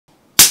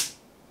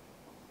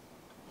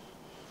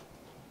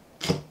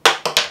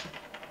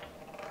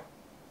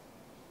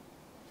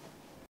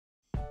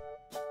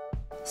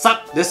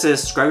Sup, this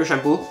is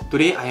GregoryShampoo.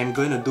 Today I am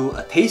going to do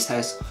a taste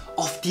test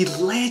of the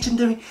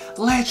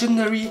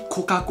legendary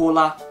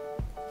Coca-Cola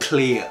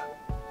Clear.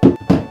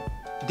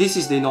 This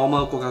is the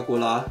normal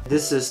Coca-Cola.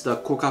 This is the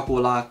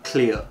Coca-Cola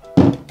Clear.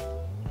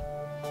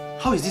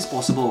 How is this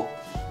possible?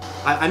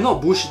 I'm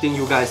not bullshitting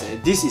you guys,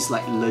 this is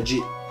like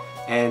legit.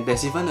 And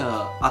there's even an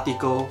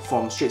article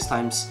from Straits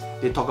Times,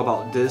 they talk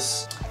about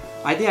this.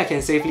 I think I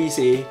can safely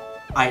say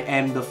I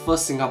am the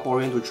first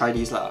Singaporean to try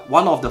this lah.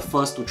 One of the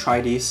first to try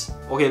this.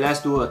 Okay,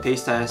 let's do a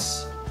taste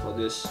test for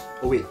this.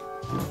 Oh wait,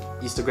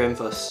 Instagram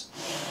first.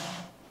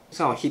 This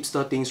kind of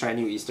hipster things right,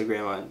 new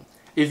Instagram one.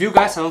 If you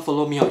guys haven't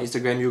followed me on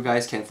Instagram, you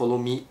guys can follow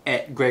me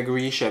at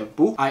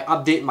GregoryShampoo. I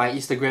update my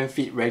Instagram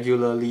feed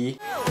regularly.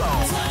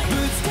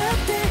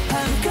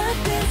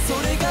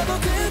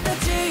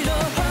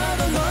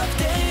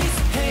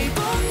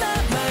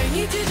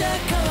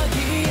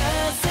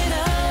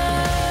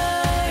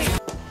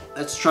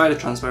 Let's try the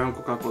transparent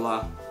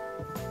Coca-Cola.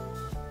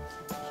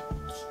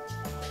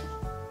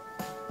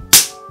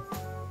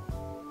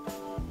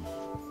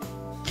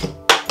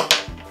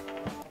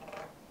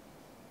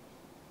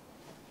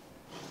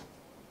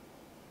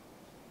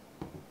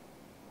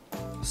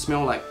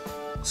 Smell like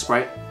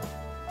Sprite.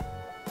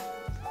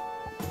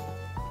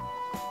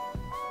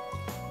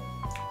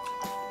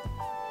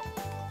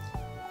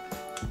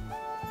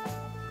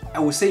 I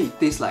would say it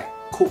tastes like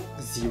Coke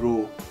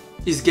Zero.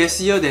 It's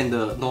gassier than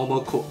the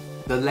normal Coke.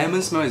 The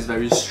lemon smell is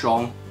very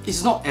strong.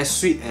 It's not as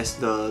sweet as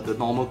the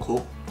normal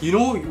Coke. You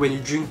know when you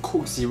drink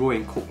Coke Zero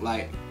and Coke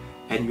Light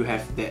and you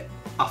have that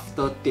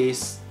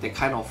aftertaste, that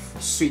kind of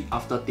sweet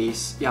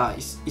aftertaste. Yeah,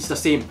 it's the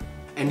same.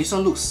 And this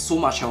one looks so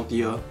much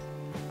healthier.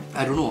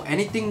 I don't know,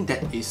 anything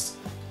that is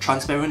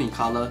transparent in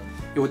color,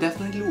 it will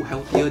definitely look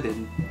healthier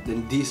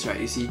than this, right?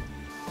 You see?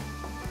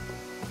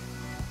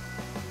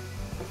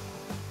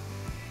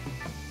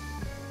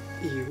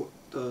 Ew, what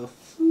the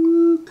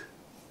fuck?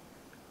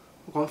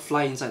 I'm gonna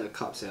fly inside the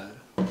cups, yeah.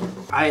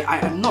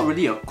 I'm not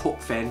really a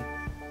Coke fan.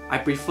 I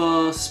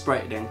prefer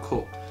Sprite than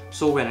Coke.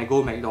 So when I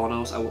go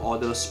McDonald's, I will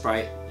order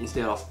Sprite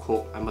instead of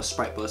Coke. I'm a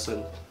Sprite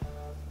person.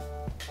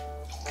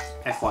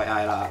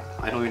 FYI lah,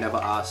 I know you never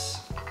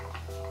asked.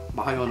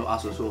 But how you want to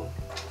ask also?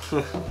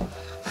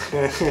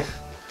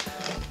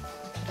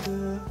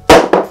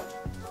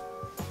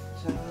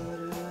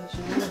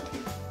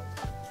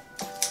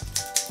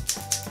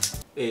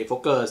 Hey,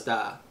 focus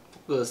dah.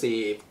 Focus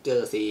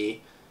eh.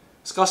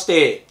 Scotch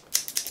tape,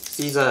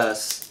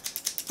 scissors,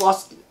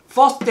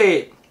 force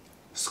tape,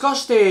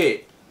 Scotch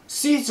tape,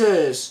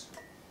 scissors,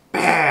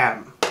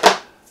 bam!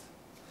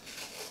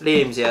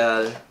 Lame,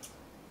 yeah.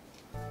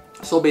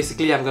 So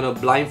basically I'm gonna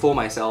blindfold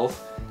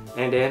myself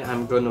and then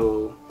I'm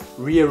gonna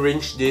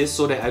rearrange this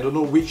so that I don't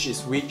know which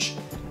is which,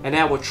 and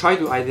then I will try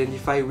to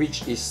identify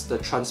which is the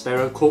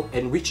transparent Coke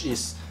and which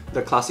is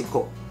the classic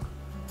Coke.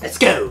 Let's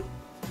go!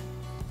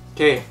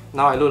 Okay,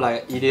 now I look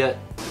like an idiot.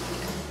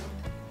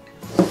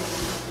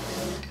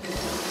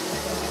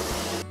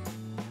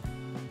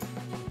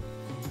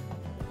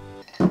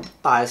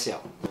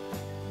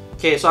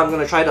 Okay, so I'm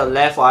gonna try the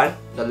left one.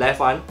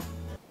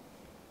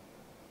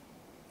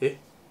 Eh?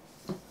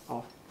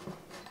 Oh.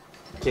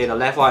 Okay, the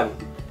left one.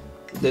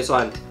 This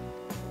one.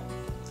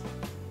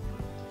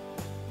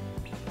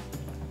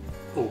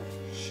 Oh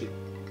shit.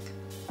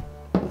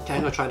 Can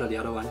I go try the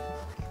other one?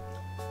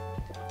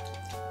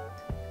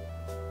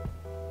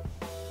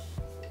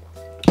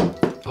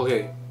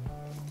 Okay.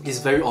 It's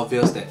very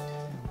obvious that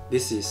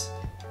this is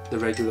the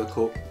regular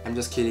Coke. I'm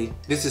just kidding.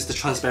 This is the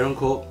transparent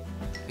Coke.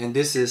 And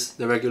this is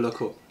the regular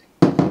Coke.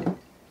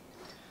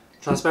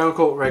 Transparent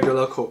Coke,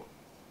 regular Coke.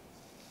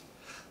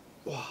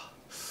 Wow.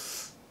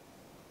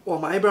 Wow,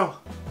 my eyebrow.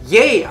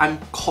 Yay! I'm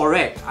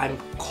correct. I'm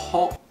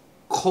Coke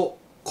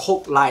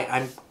Light.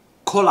 I'm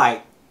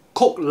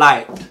Coke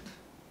Light.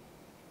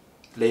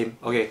 Lame.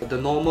 Okay, the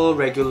normal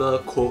regular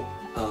Coke,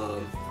 the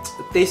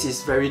taste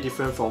is very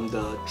different from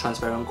the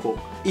transparent Coke.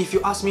 If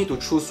you ask me to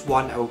choose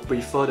one, I would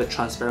prefer the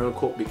transparent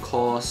Coke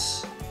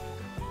because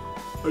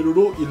I don't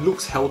know, it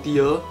looks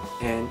healthier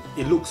and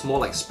it looks more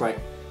like Sprite.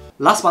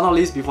 Last but not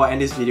least, before I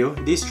end this video,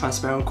 this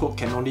transparent Coke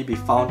can only be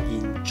found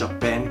in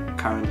Japan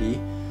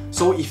currently.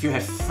 So if you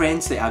have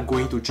friends that are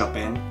going to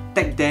Japan,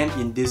 tag them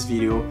in this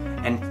video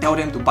and tell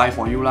them to buy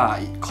for you lah.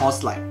 It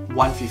costs like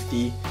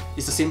 150.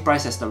 It's the same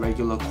price as the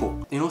regular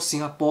Coke. You know,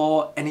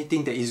 Singapore,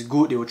 anything that is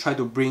good, they will try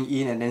to bring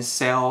in and then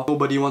sell.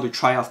 Nobody want to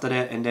try after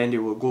that, and then they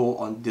will go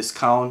on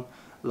discount.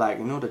 Like,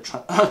 you know, the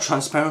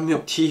transparent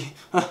milk tea.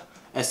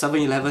 At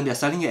 7-Eleven, they're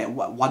selling it at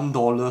what,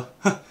 $1?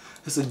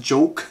 It's a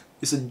joke.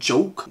 It's a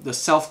joke. The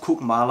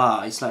self-cooked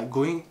mala, it's like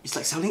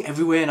selling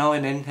everywhere now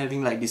and then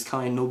having like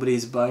discount and nobody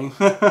is buying.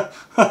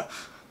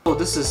 So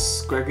this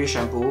is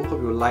GregoryShampoo.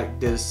 Hope you like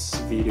this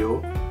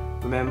video.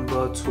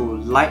 Remember to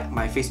like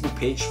my Facebook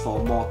page for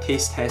more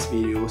taste test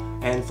videos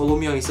and follow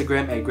me on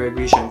Instagram at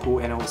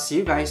GregoryShampoo, and I will see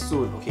you guys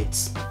soon. Okay,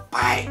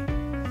 bye.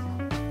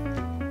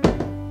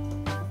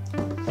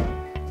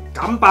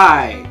 乾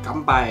杯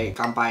乾杯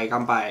乾杯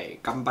乾杯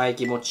乾杯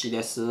気持ち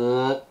です。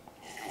あ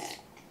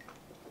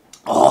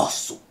ー、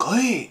すご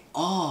い。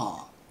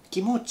あー。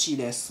気持ちいい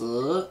です。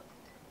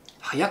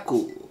早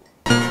く